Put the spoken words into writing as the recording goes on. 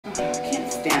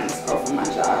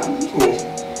job. Cool.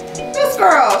 This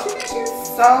girl, she thinks she's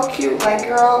so cute. Like,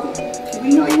 girl, we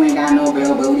know you ain't got no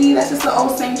real booty. That's just the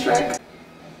old same trick.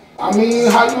 I mean,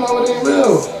 how you know it ain't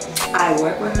real? I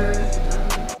work with her.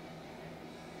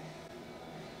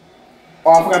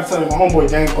 Oh, I forgot to tell you, my homeboy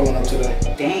Dane pulling up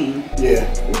today. Dane? Yeah.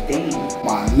 Who's Dane?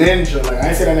 My ninja. Like, I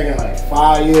ain't seen that nigga in like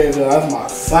 5 years. Yo. That's my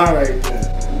son right there.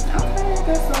 Okay, I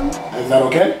guess so. Is that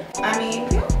okay? I mean,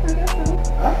 yeah,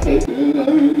 I guess so.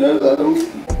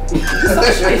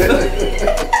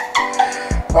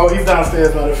 Oh, he's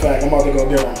downstairs, matter of fact. I'm about to go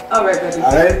get him. Alright, baby.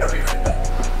 Alright? I'll be right back.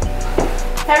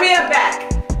 Hurry up back.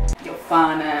 Your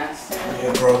fine ass.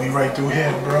 Yeah, bro, we right through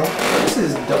here, bro. This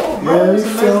is dope, bro. Yeah, This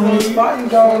is a nice little spot you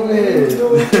got over here.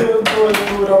 Do it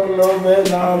up a little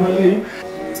bit, nah, man.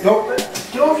 Get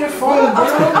off your phone, bro.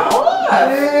 I'm off.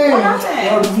 Hey, What happened?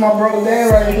 yo, this is my brother Dane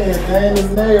right here. Dane is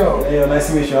Nayo. Hey, yo, nice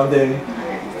to meet you. I'm Dane.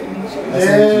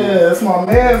 Yeah, that's my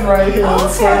man right here.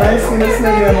 Okay. So I ain't seen this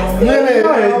nigga in a minute.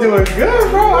 Yo, you're doing good,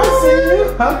 bro. I see you.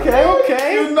 Okay.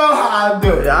 You know how I do.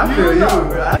 Yeah, I feel you.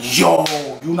 Yo,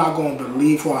 you not gonna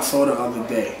believe who I saw the other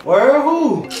day. Where?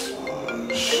 Who?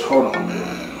 Hold on,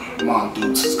 man. Mom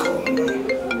Dukes is calling me.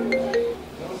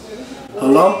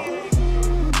 Hello?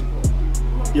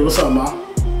 Yeah, what's up, Ma?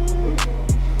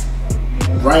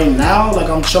 Right now, like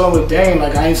I'm chilling with Dane,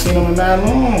 like I ain't seen him in that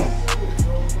long.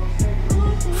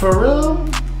 For real?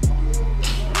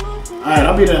 Alright,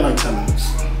 I'll be there in like 10 minutes.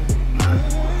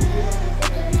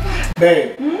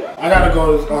 Babe, I gotta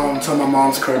go to my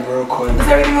mom's crib real quick. Is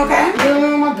everything okay?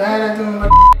 Yeah, my dad acting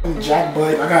like jack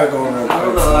butt. I gotta go real quick.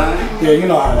 Oh, Lord. Yeah, you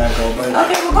know how that go, but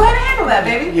Okay, well, go ahead and handle that,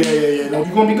 baby. yeah. No,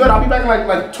 you gonna be good. I'll be back in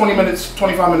like 20 minutes,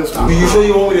 25 minutes time. You sure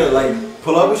you want me to like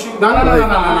pull up with you? No.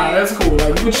 That's cool.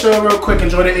 Like you can chill real quick,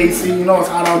 enjoy the AC. You know it's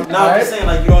hot out. No, I'm just saying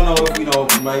like you don't know if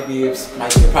it might be a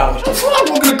problem. That's what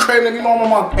I walk in the crib, nigga. You know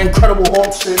I'm on my Incredible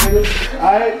Hulk shit, nigga.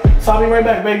 Alright, so I'll be right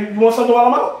back, baby. You want something while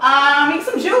I'm out? Need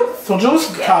some juice. Some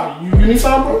juice? Copy. You need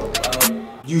some, bro?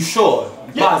 You sure?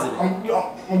 Yeah, Positive?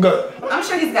 I'm good. I'm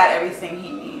sure he's got everything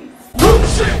he needs.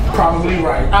 Probably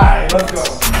right. Alright, let's go.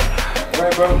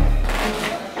 Right, bro.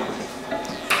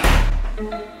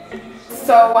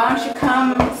 So why don't you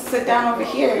come sit down over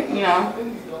here? You know,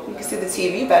 you can see the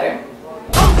TV better.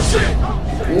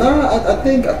 No, I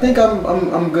think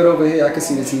I'm good over here. I can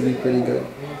see the TV pretty good.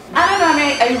 I don't know. I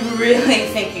mean, I really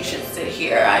think you should sit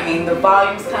here. I mean, the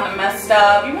volume's kind of messed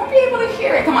up. You won't be able to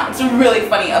hear it. Come on, it's a really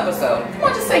funny episode. Come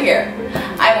on, just sit here.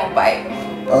 I won't bite.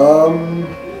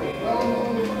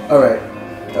 All right.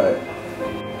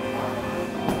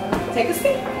 Take a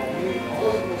seat.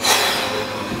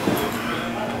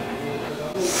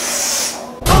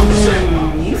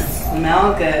 You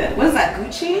smell good. What is that,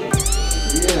 Gucci?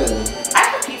 Yeah. I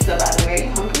have a pizza, by the way. Are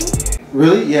you hungry?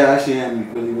 Really? Yeah, actually,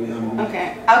 I'm really hungry.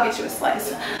 Okay, I'll get you a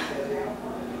slice.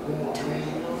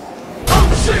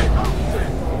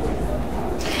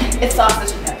 It's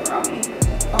sausage and pepperoni.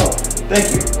 Oh, thank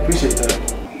you. Appreciate that.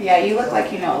 Yeah, you look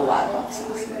like you know a lot about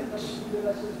sausage.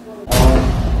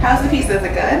 How's the pizza? Is it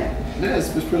good? Yeah, it's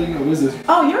pretty good. What is this?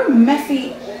 Oh, you're a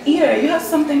messy eater. You have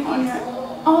something on your...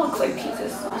 Oh, it looks like pizza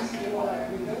sauce.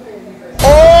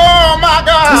 Oh my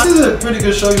God! This is a pretty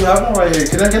good show you have one right here.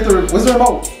 Can I get the... Where's the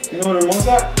remote? You know where the remote's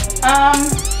at? I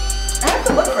have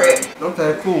to look for it.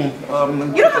 Okay, cool.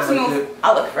 You don't have to move.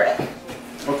 I'll look for it.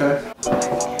 Okay.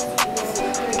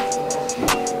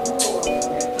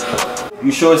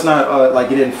 You sure it's not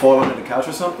like it didn't fall under the couch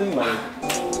or something? Like.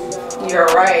 You're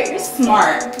right. You're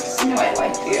smart. I knew I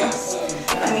liked you.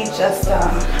 Let me just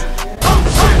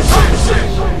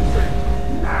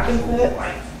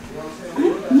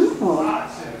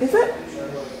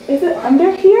Is it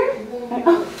under here?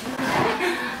 Oh,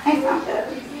 I found it.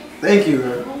 Thank you.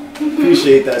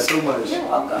 Appreciate that so much. You're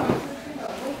welcome.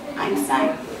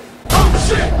 Einstein.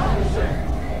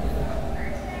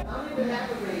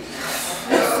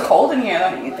 It's cold in here,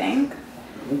 don't you think?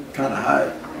 Kind of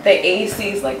hot. The AC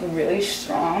is like really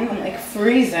strong. I'm like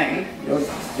freezing. You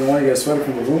want to get a sweater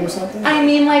from the room or something? I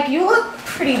mean, like you look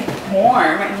pretty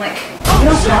warm and like you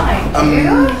don't mind. Do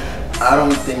you? I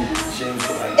don't think James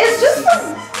would like. It's just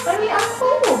I mean, I'm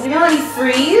cold. You know, let me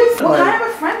freeze. What kind of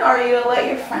a friend are you to let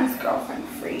your friend's girlfriend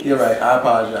freeze? You're right. I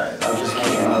apologize. I was just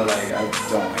kidding. I don't to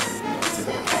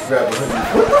grab the hoodie.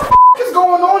 What the f is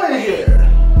going on in here?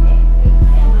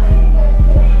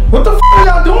 What the f are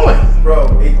y'all doing? Bro,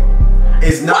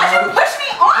 it's not. Why'd you push me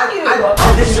on you?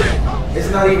 It's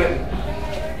not even.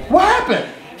 What happened?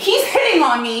 He's hitting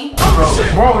on me.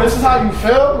 Bro, this is how you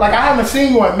feel? Like I haven't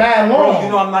seen you in mad long. Bro, you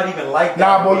know I'm not even like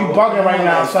that. Nah, bro, you bugging right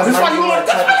now, son. This is why you want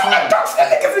to dark skin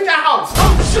niggas in your house.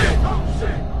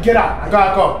 Get out. I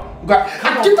gotta go.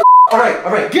 Get the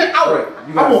Alright. Get out. Alright,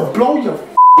 I will blow your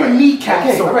your kneecap.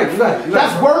 Okay, alright, you got it.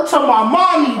 That's word to my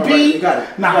mommy, B. You got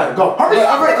it. Nah, go. Hurry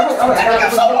up.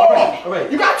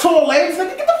 Alright. You got tall legs,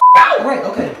 nigga. Get the out. Alright,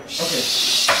 okay.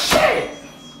 Shit.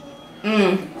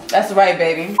 That's right,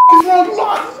 baby. You know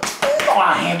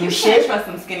I handle shit. Trust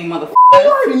some skinny motherfuckers. You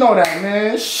already know that,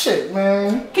 man. Shit,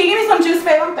 man. Can you give me some juice,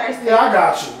 babe? I'm thirsty. Yeah, I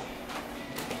got you.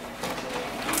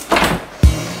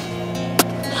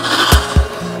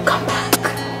 Come back.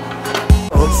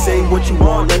 Say what you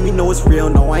want, let me know it's real.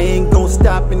 No, I ain't gon'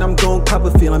 stop and I'm gon' cop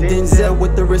a feel. I'm Denzel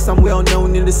with the wrist, I'm well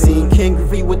known in the scene. King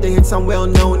Gree with the hits, I'm well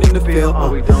known in the field.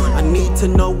 I need to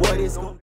know what is going